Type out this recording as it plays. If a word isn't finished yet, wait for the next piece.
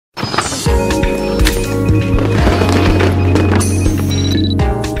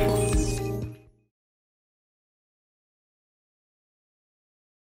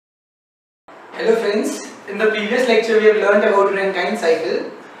lecture we have learned about Rankine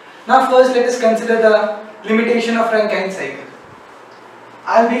cycle. Now first let us consider the limitation of Rankine cycle.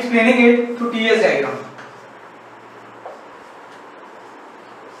 I will be explaining it through TS diagram.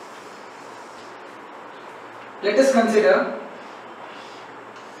 Let us consider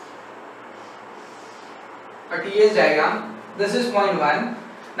a TS diagram. This is point 1,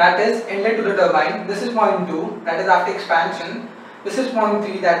 that is inlet to the turbine. This is point 2, that is after expansion. This is point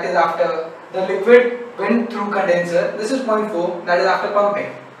 3, that is after the liquid went through condenser. This is point 4, that is after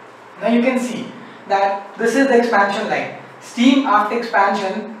pumping. Now you can see that this is the expansion line. Steam after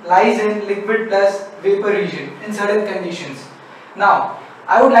expansion lies in liquid plus vapor region in certain conditions. Now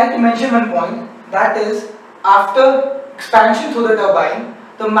I would like to mention one point, that is after expansion through the turbine,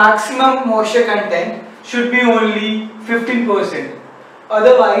 the maximum moisture content should be only 15%.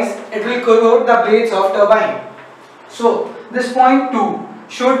 Otherwise it will corrode the blades of turbine. So this point 2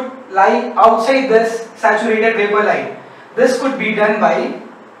 should lie outside this saturated vapor line. This could be done by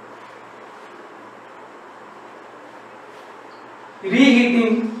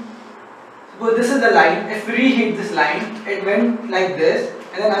reheating. Suppose this is the line. If we reheat this line, it went like this,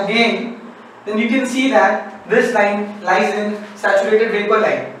 and then again, then you can see that this line lies in saturated vapor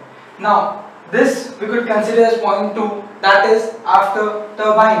line. Now this we could consider as point 2, that is after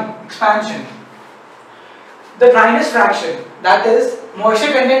turbine expansion. The dryness fraction, that is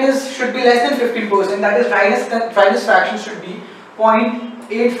moisture content should be less than 15%, that is dryness fraction should be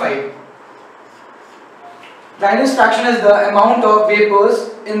 0.85. Dryness fraction is the amount of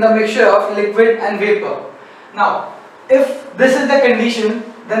vapors in the mixture of liquid and vapor. Now if this is the condition,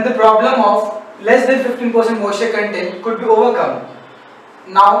 then the problem of less than 15% moisture content could be overcome.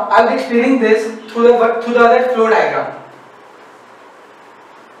 Now I will be explaining this through the other flow diagram.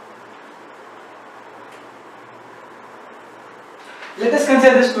 Let us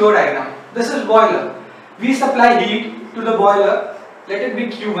consider this flow diagram. This is boiler. We supply heat to the boiler, let it be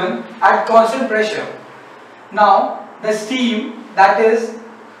Q1, at constant pressure. Now the steam, that is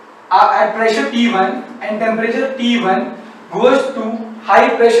at pressure P1 and temperature T1, goes to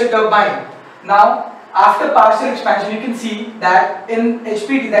high pressure turbine. Now after partial expansion, you can see that in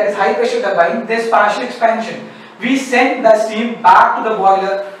HPT, that is high pressure turbine, there is partial expansion. We send the steam back to the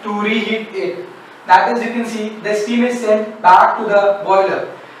boiler to reheat it. That is, you can see the steam is sent back to the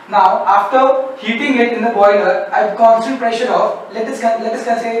boiler. Now after heating it in the boiler at constant pressure of, let us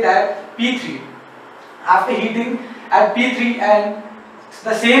consider it at P3. After heating at P3 and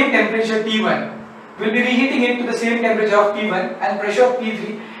the same temperature T1, we will be reheating it to the same temperature of P1 and pressure of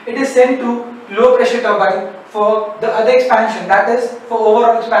P3. It is sent to low pressure turbine for the other expansion, that is for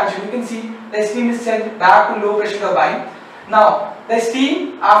overall expansion. You can see the steam is sent back to low pressure turbine. Now the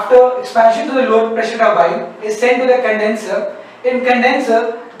steam after expansion to the low pressure turbine is sent to the condenser. In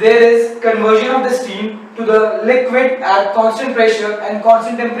condenser there is conversion of the steam to the liquid at constant pressure and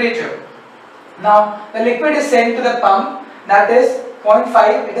constant temperature. Now the liquid is sent to the pump, that is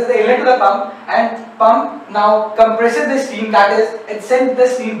 0.5, it is the inlet to the pump, and pump now compresses the steam, that is it sends the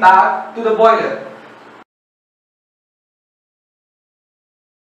steam back to the boiler.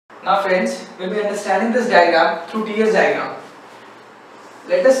 Now friends, we will be understanding this diagram through TS diagram.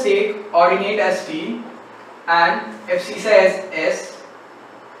 Let us take ordinate as T and abscissa as S.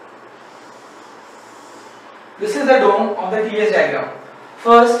 This is the dome of the TS diagram.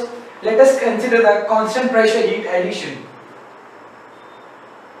 First, let us consider the constant pressure heat addition.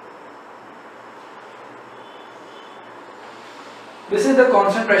 This is the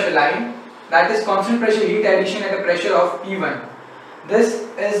constant pressure line, that is constant pressure heat addition at a pressure of P1. This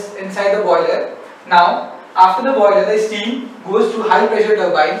is inside the boiler. Now after the boiler, the steam goes to high pressure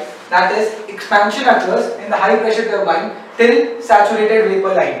turbine, that is expansion occurs in the high pressure turbine till saturated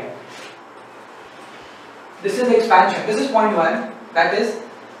vapor line. This is expansion. This is point 1, that is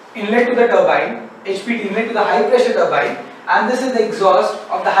inlet to the turbine, HPT inlet to the high pressure turbine, and this is the exhaust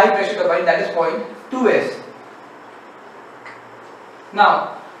of the high pressure turbine, that is point 2S.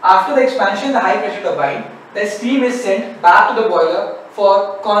 Now after the expansion in the high pressure turbine, the steam is sent back to the boiler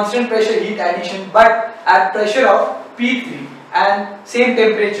for constant pressure heat addition, but at pressure of P3 and same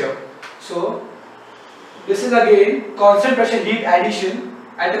temperature. So this is again constant pressure heat addition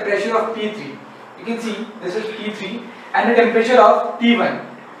at the pressure of P3. You can see this is P3 and the temperature of T1.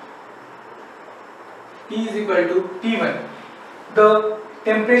 T is equal to T1. The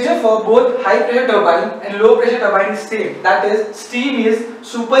temperature for both high pressure turbine and low pressure turbine is same. That is, steam is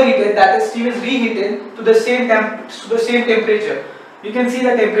superheated. That is, steam is reheated to the same temperature. You can see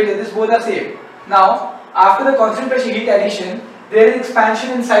the temperature. This both are same. Now, after the constant pressure heat addition, there is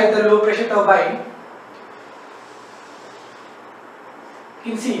expansion inside the low pressure turbine.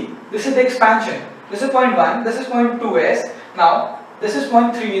 You can see this is the expansion. This is point 1, this is point 2s. Now this is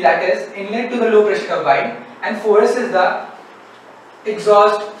point 3, that is inlet to the low pressure turbine, and 4s is the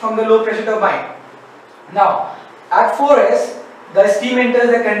exhaust from the low pressure turbine. Now at 4s the steam enters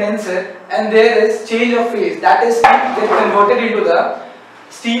the condenser and there is change of phase, that is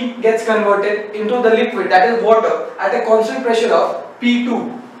steam gets converted into the liquid, that is water, at a constant pressure of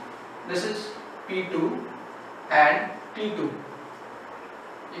P2. This is P2 and T2.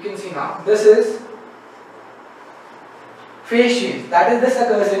 You can see now this is phase change, that is this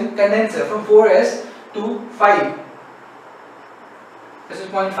occurs in condenser from 4s to 5. This is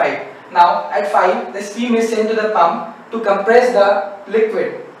point 5. Now at 5 the steam is sent to the pump to compress the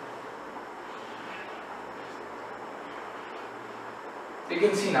liquid. You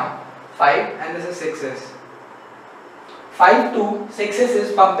can see now 5 and this is 6s. 5 to 6s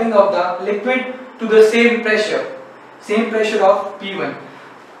is pumping of the liquid to the same pressure of P1.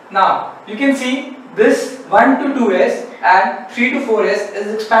 Now you can see this 1 to 2s and 3 to 4s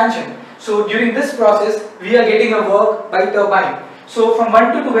is expansion. So during this process we are getting a work by turbine. So from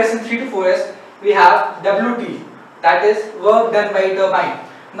 1 to 2s and 3 to 4s we have WT, that is work done by turbine.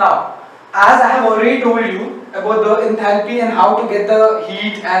 Now as I have already told you about the enthalpy and how to get the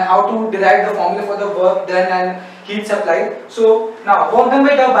heat and how to derive the formula for the work done and heat supplied. So now work done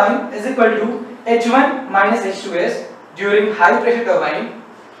by turbine is equal to H1 minus H2s during high pressure turbine,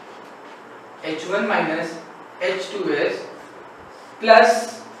 H1 minus H2s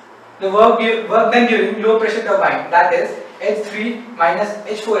plus the work done during low pressure turbine, that is H3 minus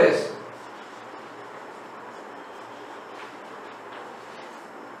H4s.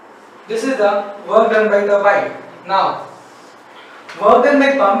 This is the work done by turbine. Now work done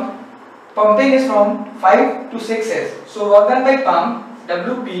by pumping is from 5 to 6s. So work done by pump,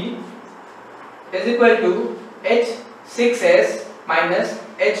 WP is equal to H6s minus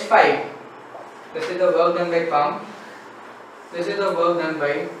H5. This is the work done by pump. This is the work done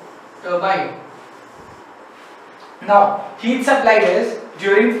by turbine. Now heat supplied is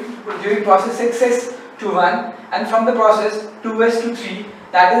during process 6s to 1 and from the process 2s to 3,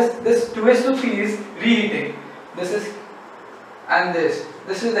 that is this 2s to 3 is reheating. This is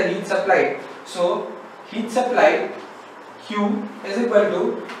the heat supplied. So heat supplied Q is equal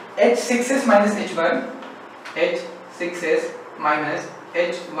to H6s minus H1, H6s minus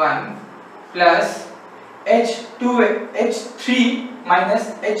H1 plus H3 minus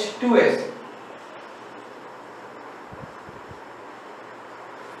H2s.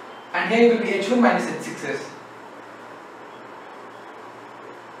 And here it will be H1 minus H6s.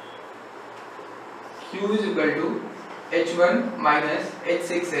 Q is equal to H1 minus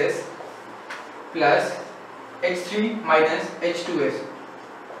H6s plus H3 minus H2s.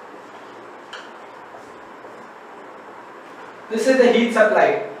 This is the heat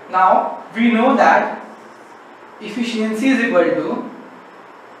supply. Now we know that efficiency is equal to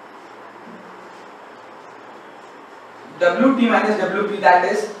WT minus WP, that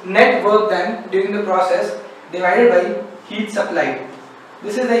is net work done during the process divided by heat supplied.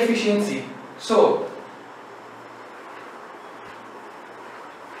 This is the efficiency. So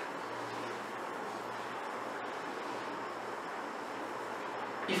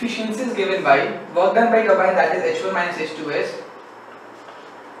efficiency is given by work done by turbine, that is H1 minus H2s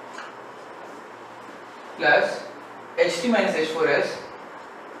plus H3 minus H4s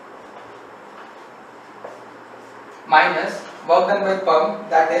minus work done by pump,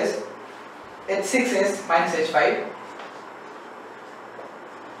 that is H6s minus H5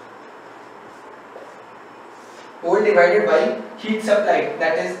 whole divided by heat supplied,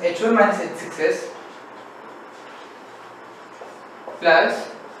 that is H1 minus H6s plus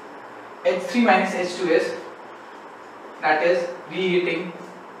H3 minus H2s, that is reheating.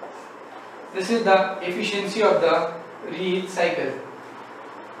 This is the efficiency of the reheat cycle.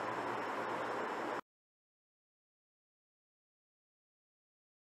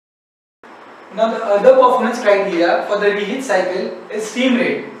 Now the other performance criteria for the reheat cycle is steam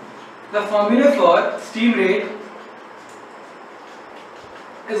rate. The formula for steam rate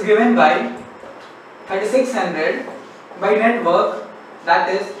is given by 3600 by net work, that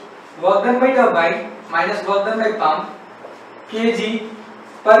is work done by turbine minus work done by pump, kg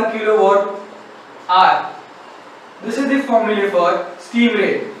per kilowatt hour. This is the formula for steam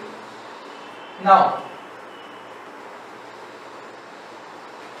rate. Now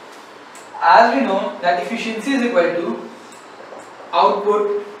as we know that efficiency is equal to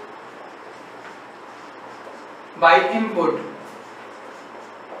output by input.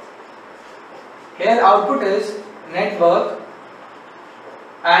 Here output is net work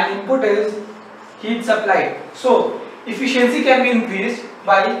and input is heat supplied. So efficiency can be increased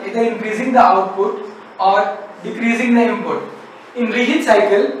by either increasing the output or decreasing the input. In reheat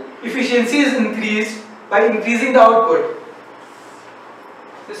cycle, efficiency is increased by increasing the output.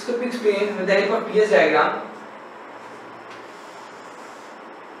 This could be explained with the help of PS diagram.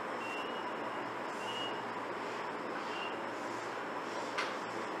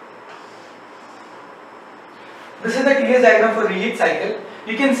 This is the TS diagram for reheat cycle.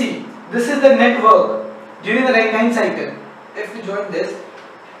 You can see this is the net work during the Rankine cycle. If we join this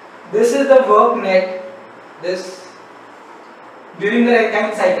is the work net during the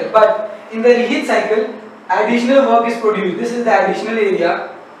Rankine cycle. But in the reheat cycle, additional work is produced. This is the additional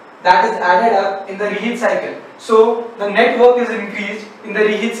area that is added up in the reheat cycle. So the net work is increased in the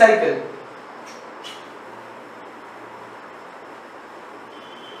reheat cycle.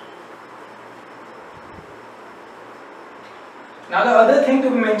 Now the other thing to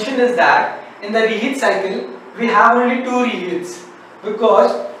be mentioned is that in the reheat cycle we have only two reheats,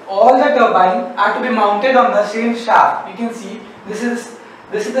 because all the turbine are to be mounted on the same shaft. You can see this is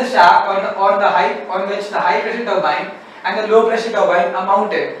the shaft on which the high pressure turbine and the low pressure turbine are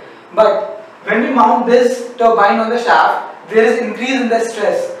mounted. But when we mount this turbine on the shaft, there is increase in the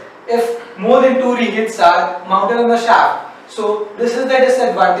stress if more than two reheats are mounted on the shaft. So this is the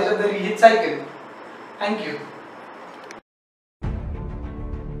disadvantage of the reheat cycle. Thank you.